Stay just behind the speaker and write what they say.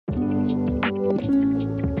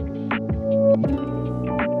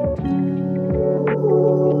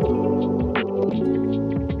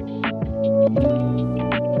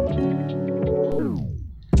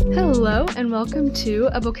and welcome to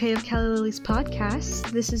A Bouquet of Calla Lilies podcast.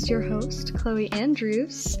 This is your host, Chloe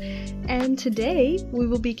Andrews, and today we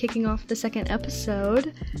will be kicking off the second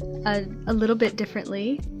episode a little bit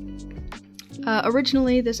differently.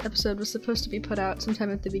 Originally, this episode was supposed to be put out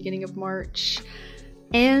sometime at the beginning of March,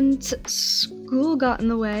 and school got in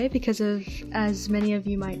the way because of, as many of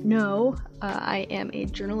you might know, I am a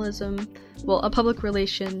public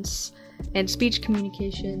relations and speech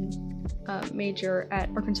communication major at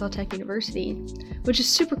Arkansas Tech University, which is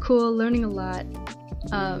super cool, learning a lot,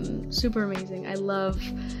 super amazing. I love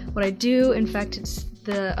what I do. In fact, it's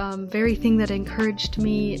the very thing that encouraged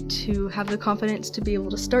me to have the confidence to be able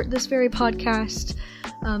to start this very podcast.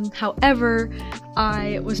 However,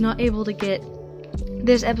 I was not able to get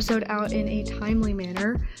this episode out in a timely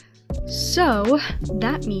manner, so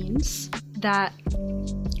that means that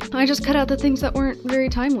I just cut out the things that weren't very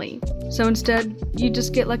timely. So instead, you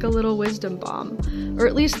just get like a little wisdom bomb, or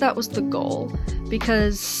at least that was the goal,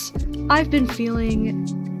 because I've been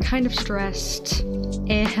feeling kind of stressed,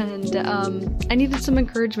 and I needed some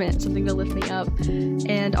encouragement, something to lift me up,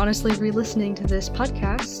 and honestly, re-listening to this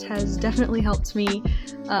podcast has definitely helped me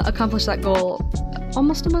accomplish that goal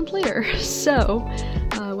almost a month later. So,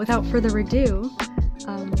 without further ado,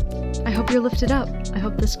 I hope you're lifted up. I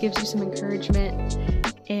hope this gives you some encouragement,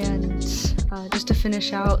 and just to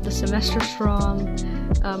finish out the semester strong,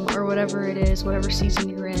 or whatever it is, whatever season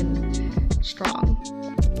you're in, strong.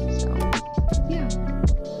 So, yeah.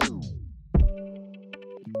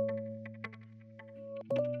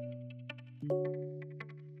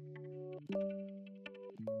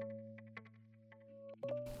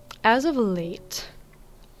 As of late,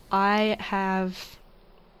 I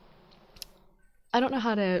don't know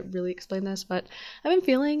how to really explain this, but I've been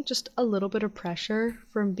feeling just a little bit of pressure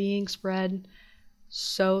from being spread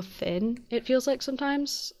so thin, it feels like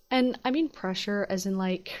sometimes. And I mean pressure as in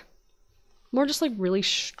like, more just like really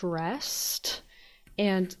stressed,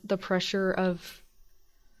 and the pressure of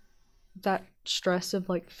that stress of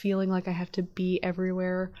like feeling like I have to be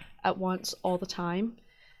everywhere at once all the time.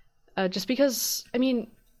 Just because, I mean,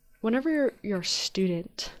 whenever you're a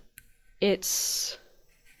student, it's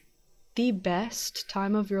the best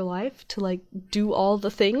time of your life to like do all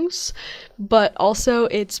the things, but also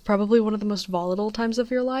it's probably one of the most volatile times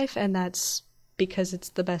of your life, and that's because it's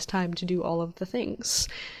the best time to do all of the things.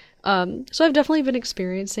 So I've definitely been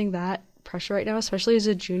experiencing that pressure right now, especially as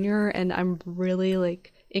a junior, and I'm really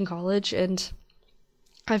like in college, and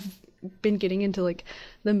I've been getting into like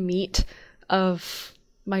the meat of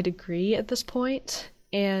my degree at this point,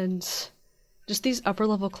 and just these upper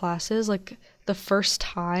level classes, like the first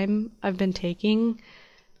time I've been taking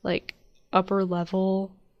like upper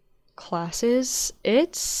level classes,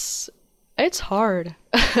 it's hard.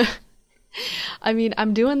 I mean,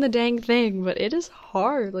 I'm doing the dang thing, but it is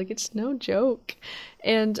hard. Like, it's no joke.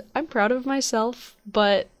 And I'm proud of myself,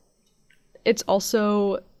 but it's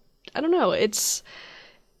also, I don't know, it's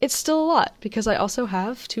still a lot, because I also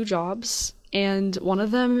have 2 jobs, and one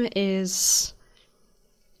of them is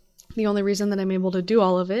the only reason that I'm able to do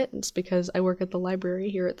all of it is because I work at the library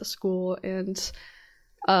here at the school, and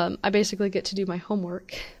I basically get to do my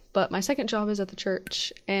homework. But my second job is at the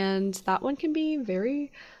church, and that one can be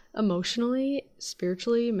very emotionally,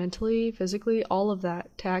 spiritually, mentally, physically, all of that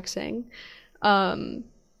taxing. And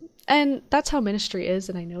that's how ministry is,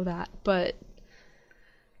 and I know that, but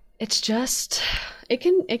it's just, it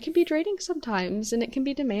can be draining sometimes, and it can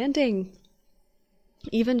be demanding.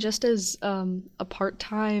 Even just as a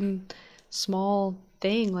part-time small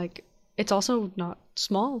thing, like, it's also not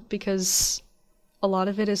small, because a lot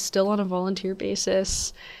of it is still on a volunteer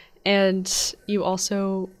basis, and you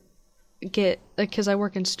also get, like, because I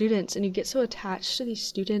work in students, and you get so attached to these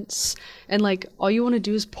students, and like all you want to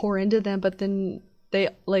do is pour into them, but then they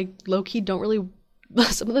like low-key don't really,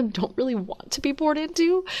 some of them don't really want to be poured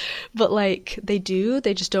into, but like they do,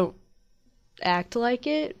 they just don't act like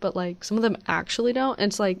it, but like some of them actually don't,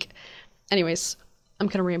 and it's like, anyways, I'm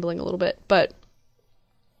kind of rambling a little bit, but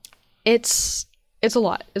it's a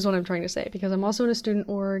lot is what I'm trying to say, because I'm also in a student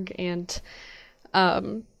org, and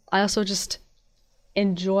I also just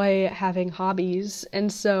enjoy having hobbies,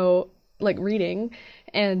 and so like reading,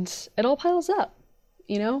 and it all piles up,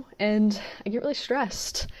 you know, and I get really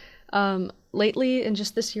stressed. Lately, and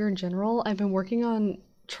just this year in general, I've been working on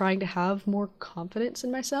trying to have more confidence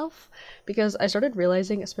in myself, because I started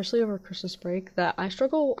realizing, especially over Christmas break, that I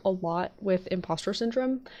struggle a lot with imposter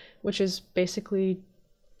syndrome, which is basically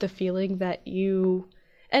the feeling that you,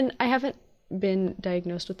 and I haven't been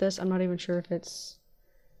diagnosed with this, I'm not even sure if it's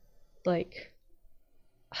like,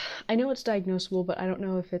 I know it's diagnosable, but I don't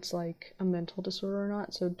know if it's like a mental disorder or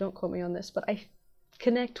not, so don't quote me on this, but I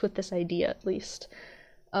connect with this idea, at least,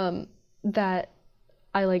 that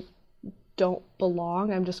I, like, don't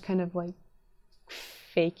belong. I'm just kind of, like,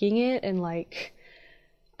 faking it, and, like,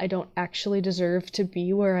 I don't actually deserve to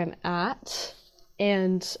be where I'm at.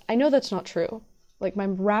 And I know that's not true. Like, my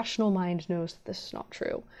rational mind knows that this is not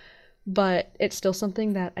true. But it's still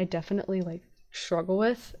something that I definitely, like, struggle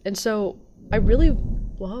with. And so I really,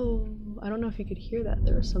 whoa, I don't know if you could hear that.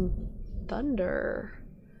 There was some thunder.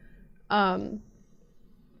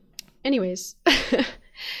 Anyways,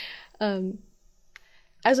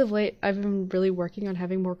 as of late, I've been really working on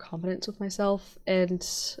having more confidence with myself and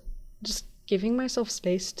just giving myself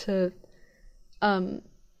space to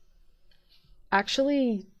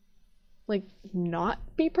actually, like, not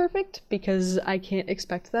be perfect, because I can't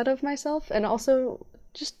expect that of myself, and also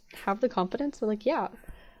just have the confidence that, like, yeah,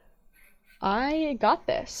 I got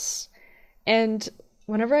this. And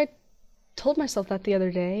whenever I told myself that the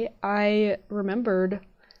other day, I remembered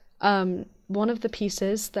one of the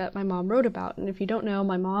pieces that my mom wrote about. And if you don't know,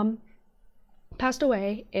 my mom passed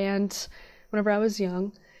away, and whenever I was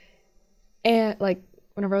young, and, like,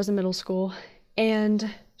 whenever I was in middle school,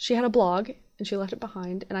 and she had a blog, and she left it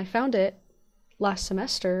behind, and I found it last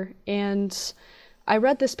semester, and I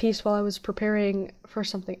read this piece while I was preparing for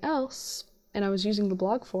something else, and I was using the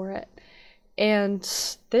blog for it, and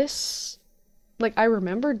this, like, I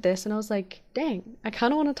remembered this, and I was like, dang, I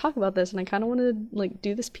kind of want to talk about this, and I kind of want to, like,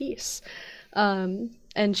 do this piece, and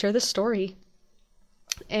share this story.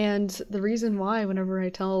 And the reason why, whenever I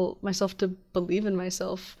tell myself to believe in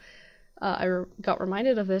myself, got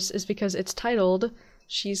reminded of this is because it's titled,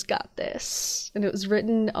 She's Got This. And it was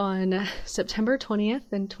written on September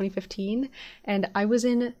 20th in 2015, and I was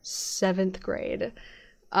in 7th grade.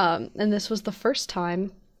 And this was the first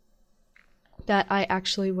time that I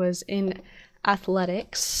actually was in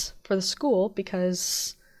athletics for the school,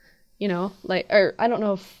 because, you know, like, or I don't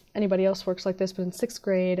know if anybody else works like this, but in 6th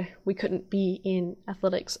grade, we couldn't be in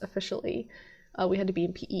athletics officially. We had to be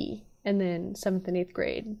in PE. And then 7th and 8th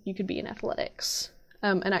grade, you could be in athletics,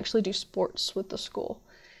 and actually do sports with the school.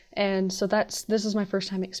 And so this is my first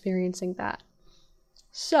time experiencing that.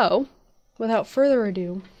 So, without further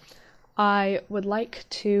ado, I would like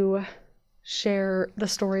to share the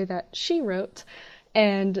story that she wrote,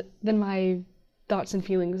 and then my thoughts and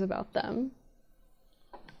feelings about them.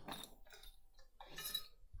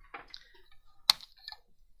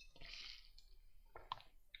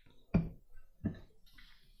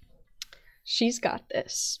 She's Got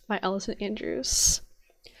This by Alison Andrews.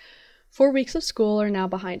 4 weeks of school are now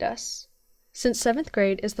behind us. Since 7th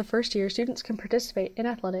grade is the first year students can participate in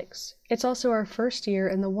athletics, it's also our first year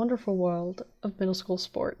in the wonderful world of middle school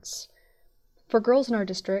sports. For girls in our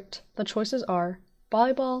district, the choices are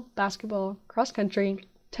volleyball, basketball, cross country,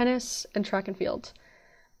 tennis, and track and field.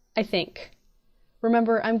 I think.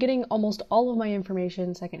 Remember, I'm getting almost all of my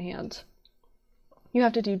information secondhand. You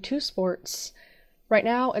have to do 2 sports. Right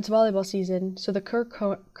now, it's volleyball season, so the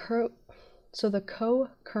co-current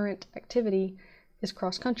activity is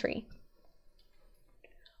cross country.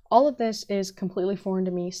 All of this is completely foreign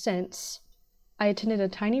to me since I attended a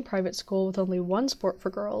tiny private school with only 1 sport for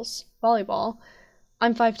girls, volleyball.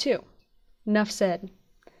 I'm 5'2". Enough said.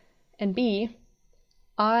 And B,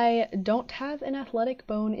 I don't have an athletic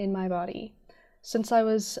bone in my body. Since I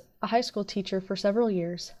was a high school teacher for several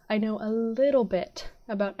years, I know a little bit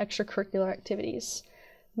about extracurricular activities.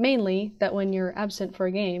 Mainly that when you're absent for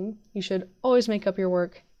a game, you should always make up your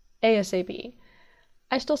work ASAP.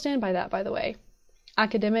 I still stand by that, by the way.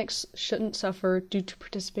 Academics shouldn't suffer due to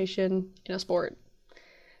participation in a sport.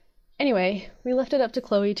 Anyway, we left it up to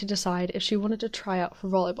Chloe to decide if she wanted to try out for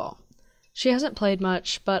volleyball. She hasn't played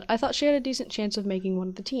much, but I thought she had a decent chance of making one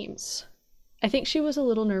of the teams. I think she was a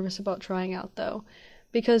little nervous about trying out, though,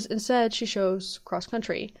 because instead she chose cross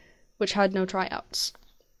country, which had no tryouts.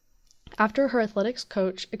 After her athletics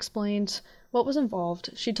coach explained what was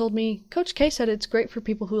involved, she told me, Coach K said it's great for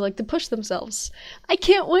people who like to push themselves. I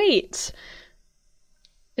can't wait!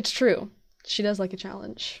 It's true. She does like a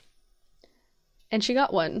challenge. And she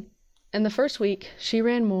got one. And the first week, she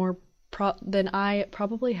ran more than I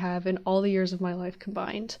probably have in all the years of my life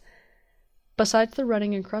combined. Besides the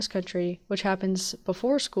running and cross country, which happens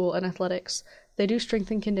before school and athletics, they do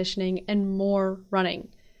strength and conditioning and more running.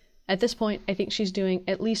 At this point, I think she's doing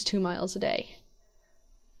at least 2 miles a day.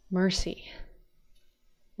 Mercy.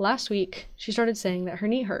 Last week, she started saying that her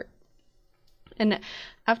knee hurt. And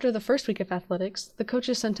after the first week of athletics, the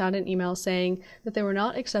coaches sent out an email saying that they were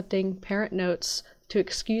not accepting parent notes to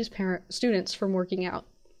excuse students from working out.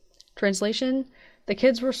 Translation, the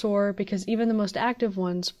kids were sore because even the most active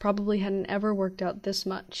ones probably hadn't ever worked out this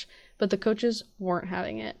much, but the coaches weren't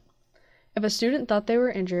having it. If a student thought they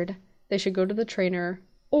were injured, they should go to the trainer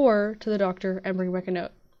or to the doctor and bring back a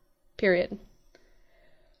note. Period.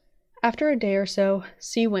 After a day or so,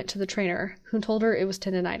 C went to the trainer, who told her it was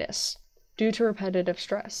tendinitis, due to repetitive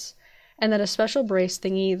stress, and that a special brace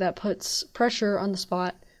thingy that puts pressure on the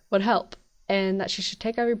spot would help, and that she should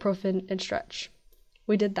take ibuprofen and stretch.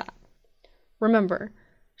 We did that. Remember,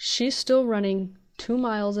 she's still running 2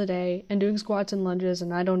 miles a day and doing squats and lunges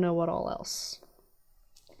and I don't know what all else.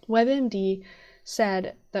 WebMD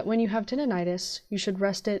said that when you have tendinitis, you should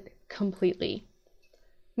rest it completely.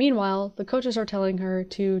 Meanwhile, the coaches are telling her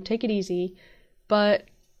to take it easy, but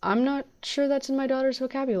I'm not sure that's in my daughter's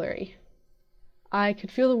vocabulary. I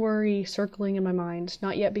could feel the worry circling in my mind,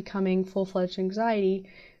 not yet becoming full-fledged anxiety,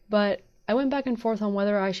 but I went back and forth on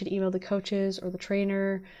whether I should email the coaches or the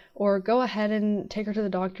trainer, or go ahead and take her to the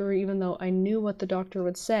doctor even though I knew what the doctor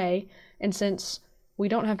would say, and since we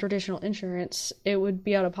don't have traditional insurance, it would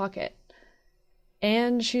be out of pocket.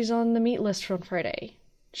 And she's on the meet list on Friday.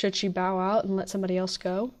 Should she bow out and let somebody else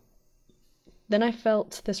go? Then I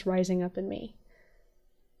felt this rising up in me.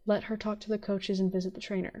 Let her talk to the coaches and visit the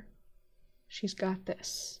trainer. She's got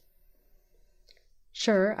this.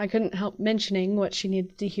 Sure, I couldn't help mentioning what she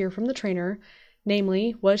needed to hear from the trainer,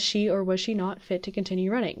 namely, was she or was she not fit to continue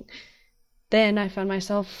running? Then I found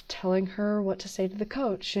myself telling her what to say to the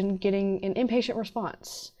coach and getting an impatient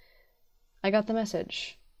response. I got the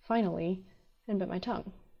message, finally, and bit my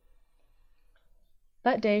tongue.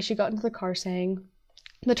 That day, she got into the car saying,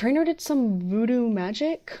 "The trainer did some voodoo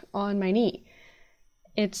magic on my knee.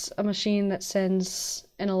 It's a machine that sends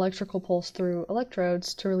an electrical pulse through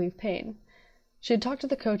electrodes to relieve pain." She had talked to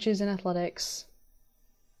the coaches in athletics,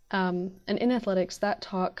 and in athletics, that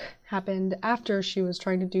talk happened after she was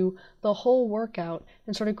trying to do the whole workout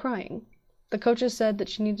and started crying. The coaches said that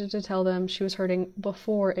she needed to tell them she was hurting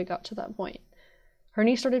before it got to that point. Her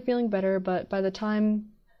knee started feeling better, but by the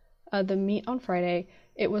time the meet on Friday,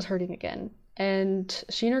 it was hurting again, and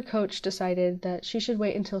she and her coach decided that she should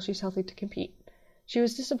wait until she's healthy to compete. She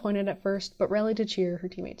was disappointed at first, but rallied to cheer her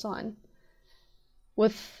teammates on.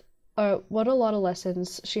 With what a lot of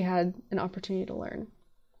lessons she had an opportunity to learn.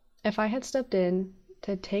 If I had stepped in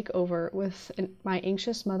to take over with my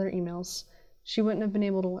anxious mother emails, she wouldn't have been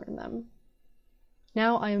able to learn them.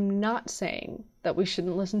 Now, I am not saying that we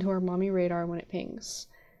shouldn't listen to our mommy radar when it pings.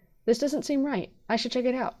 This doesn't seem right. I should check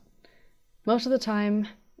it out. Most of the time,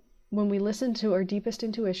 when we listen to our deepest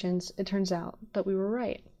intuitions, it turns out that we were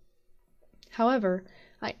right. However,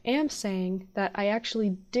 I am saying that I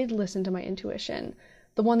actually did listen to my intuition,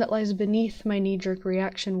 the one that lies beneath my knee-jerk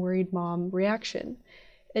reaction, worried mom reaction.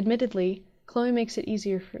 Admittedly, Chloe makes it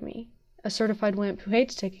easier for me, a certified wimp who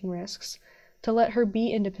hates taking risks, to let her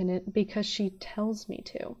be independent because she tells me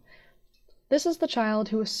to. This is the child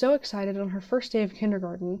who was so excited on her first day of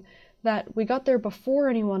kindergarten that we got there before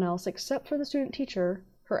anyone else except for the student teacher.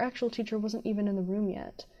 Her actual teacher wasn't even in the room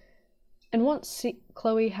yet. And once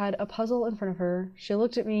Chloe had a puzzle in front of her, she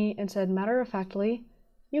looked at me and said matter-of-factly,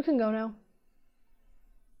 "You can go now."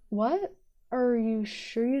 What? Are you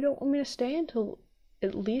sure you don't want me to stay until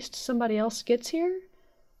at least somebody else gets here?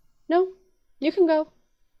 No, you can go.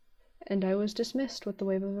 And I was dismissed with the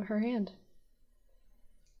wave of her hand.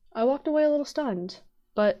 I walked away a little stunned,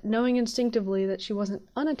 but knowing instinctively that she wasn't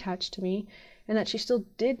unattached to me and that she still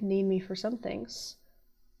did need me for some things.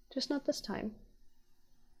 Just not this time.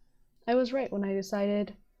 I was right when I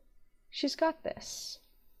decided, she's got this.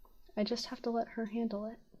 I just have to let her handle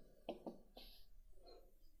it.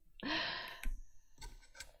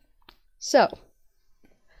 So,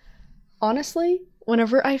 honestly,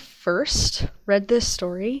 whenever I first read this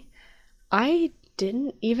story, I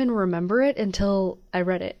didn't even remember it until I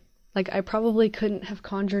read it. Like, I probably couldn't have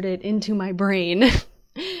conjured it into my brain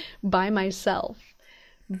by myself.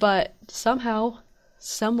 But somehow,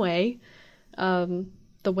 some way,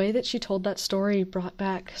 the way that she told that story brought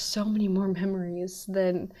back so many more memories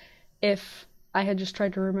than if I had just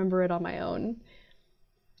tried to remember it on my own.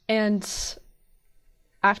 And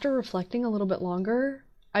after reflecting a little bit longer,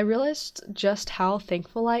 I realized just how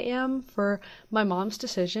thankful I am for my mom's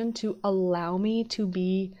decision to allow me to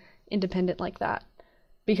be independent like that.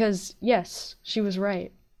 Because, yes, she was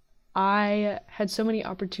right. I had so many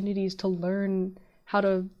opportunities to learn how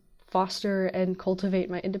to foster and cultivate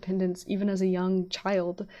my independence even as a young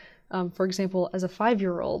child. For example, as a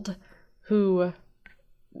 5-year-old who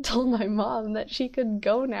told my mom that she could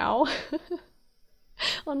go now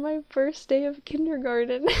on my first day of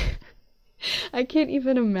kindergarten. I can't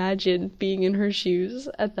even imagine being in her shoes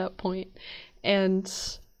at that point. And,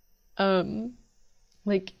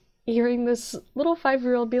 like, hearing this little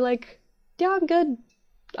 5-year-old be like, "Yeah, I'm good.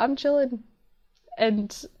 I'm chilling."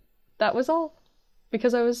 And that was all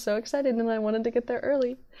because I was so excited and I wanted to get there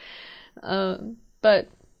early. But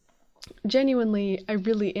genuinely, I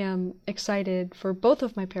really am excited for both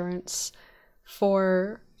of my parents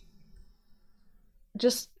for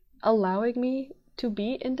just allowing me to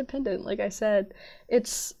be independent. Like I said,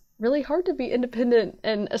 it's really hard to be independent,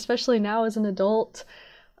 and especially now as an adult,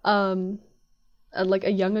 like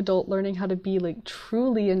a young adult learning how to be like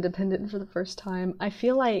truly independent for the first time. I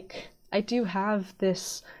feel like I do have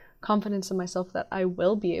this confidence in myself that I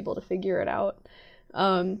will be able to figure it out.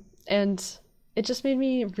 And it just made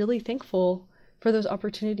me really thankful for those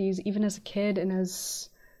opportunities, even as a kid and as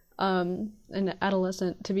an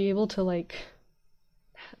adolescent, to be able to like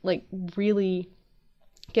really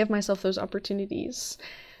give myself those opportunities.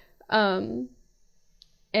 And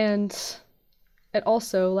it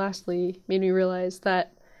also, lastly, made me realize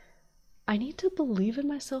that I need to believe in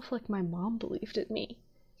myself like my mom believed in me.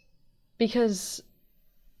 Because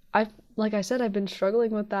like I said, I've been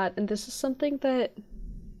struggling with that, and this is something that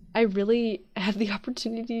I really have the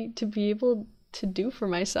opportunity to be able to do for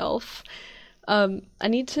myself. I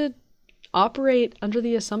need to operate under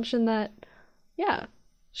the assumption that, yeah,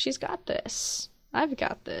 she's got this. I've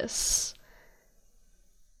got this.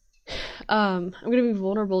 I'm gonna be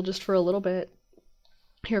vulnerable just for a little bit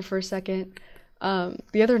here for a second.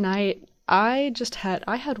 The other night, I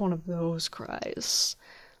had one of those cries.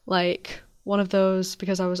 Like, one of those,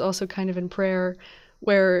 because I was also kind of in prayer,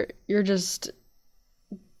 where you're just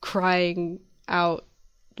crying out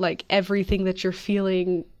like everything that you're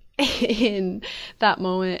feeling in that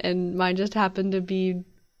moment, and mine just happened to be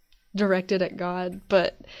directed at God.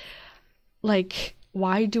 But like,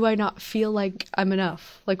 why do I not feel like I'm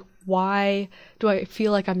enough? Like, why do I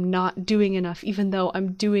feel like I'm not doing enough, even though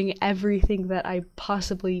I'm doing everything that I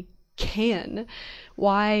possibly can?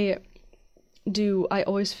 Why do I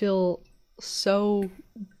always feel so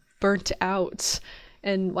burnt out?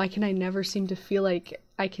 And why can I never seem to feel like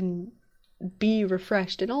I can be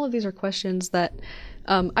refreshed? And all of these are questions that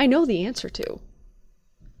I know the answer to.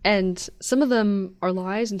 And some of them are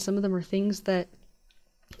lies, and some of them are things that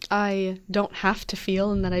I don't have to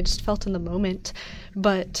feel and that I just felt in the moment.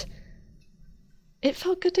 But it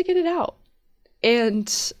felt good to get it out. And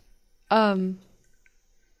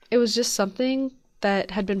it was just something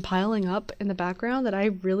that had been piling up in the background that I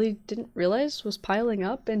really didn't realize was piling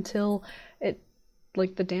up until it,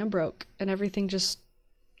 like, the dam broke and everything just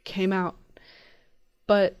came out.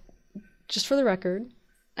 But just for the record,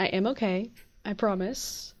 I am okay. I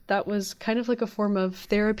promise. That was kind of like a form of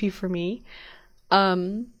therapy for me.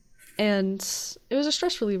 And it was a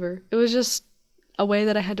stress reliever. It was just a way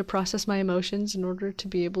that I had to process my emotions in order to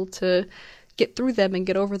be able to get through them and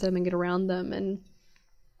get over them and get around them. And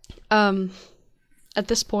at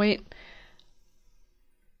this point,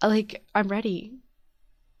 I'm ready.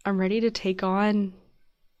 I'm ready to take on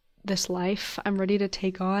this life. I'm ready to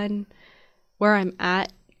take on where I'm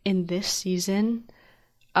at in this season,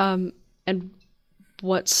 and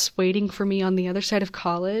what's waiting for me on the other side of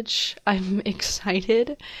college. I'm excited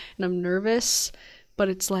and I'm nervous, but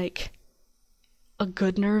it's like a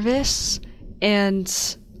good nervous,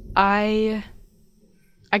 and I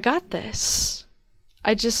got this.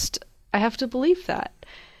 I have to believe that.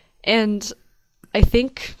 And I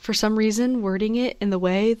think for some reason wording it in the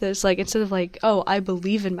way that's like, instead of like, oh, I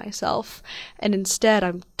believe in myself, and instead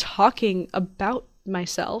I'm talking about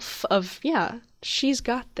myself of, yeah, she's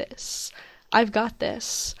got this. I've got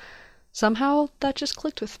this. Somehow that just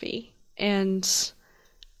clicked with me. And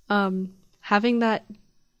having that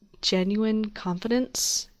genuine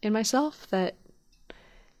confidence in myself that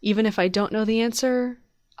even if I don't know the answer,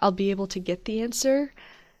 I'll be able to get the answer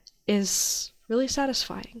is really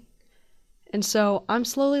satisfying. And so I'm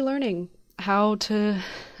slowly learning how to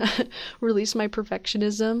release my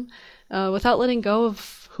perfectionism without letting go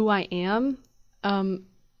of who I am, and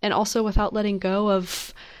also without letting go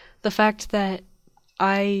of the fact that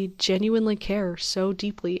I genuinely care so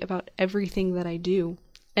deeply about everything that I do.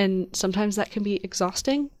 And sometimes that can be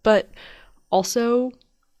exhausting, but also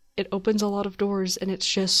it opens a lot of doors, and it's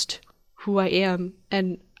just who I am,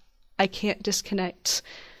 and I can't disconnect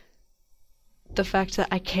the fact that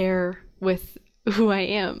I care with who I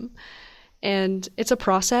am. And it's a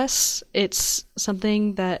process. It's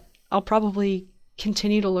something that I'll probably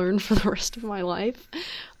continue to learn for the rest of my life.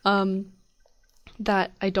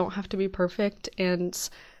 That I don't have to be perfect, and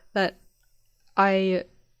that I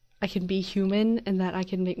can be human, and that I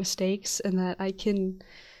can make mistakes, and that I can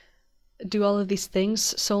do all of these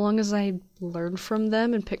things so long as I learn from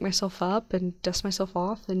them and pick myself up and dust myself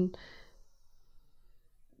off and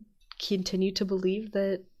continue to believe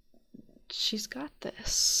that she's got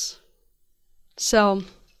this. So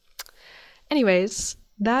anyways,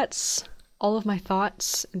 that's all of my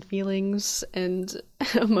thoughts and feelings and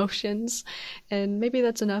emotions, and maybe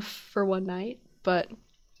that's enough for one night, but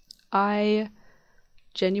I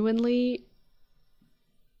genuinely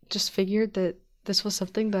just figured that this was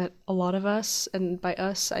something that a lot of us, and by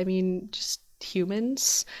us I mean just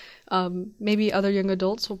humans, maybe other young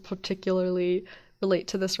adults will particularly relate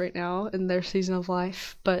to this right now in their season of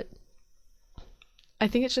life, but I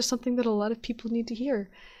think it's just something that a lot of people need to hear.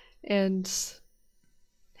 And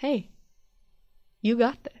hey, you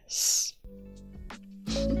got this.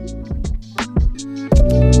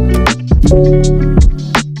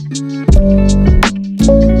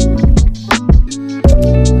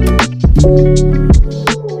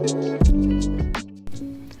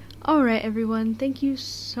 Alright everyone, thank you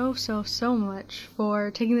so much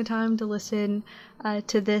for taking the time to listen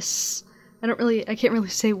to this. I can't really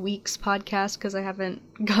say week's podcast because I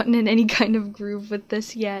haven't gotten in any kind of groove with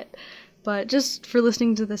this yet, but just for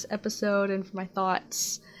listening to this episode and for my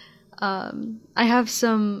thoughts. I have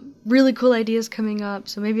some really cool ideas coming up,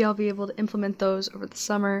 so maybe I'll be able to implement those over the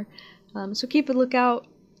summer. So keep a lookout.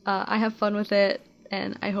 I have fun with it,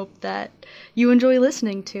 and I hope that you enjoy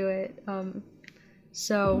listening to it.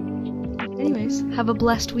 So, anyways, have a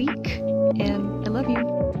blessed week, and I love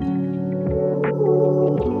you.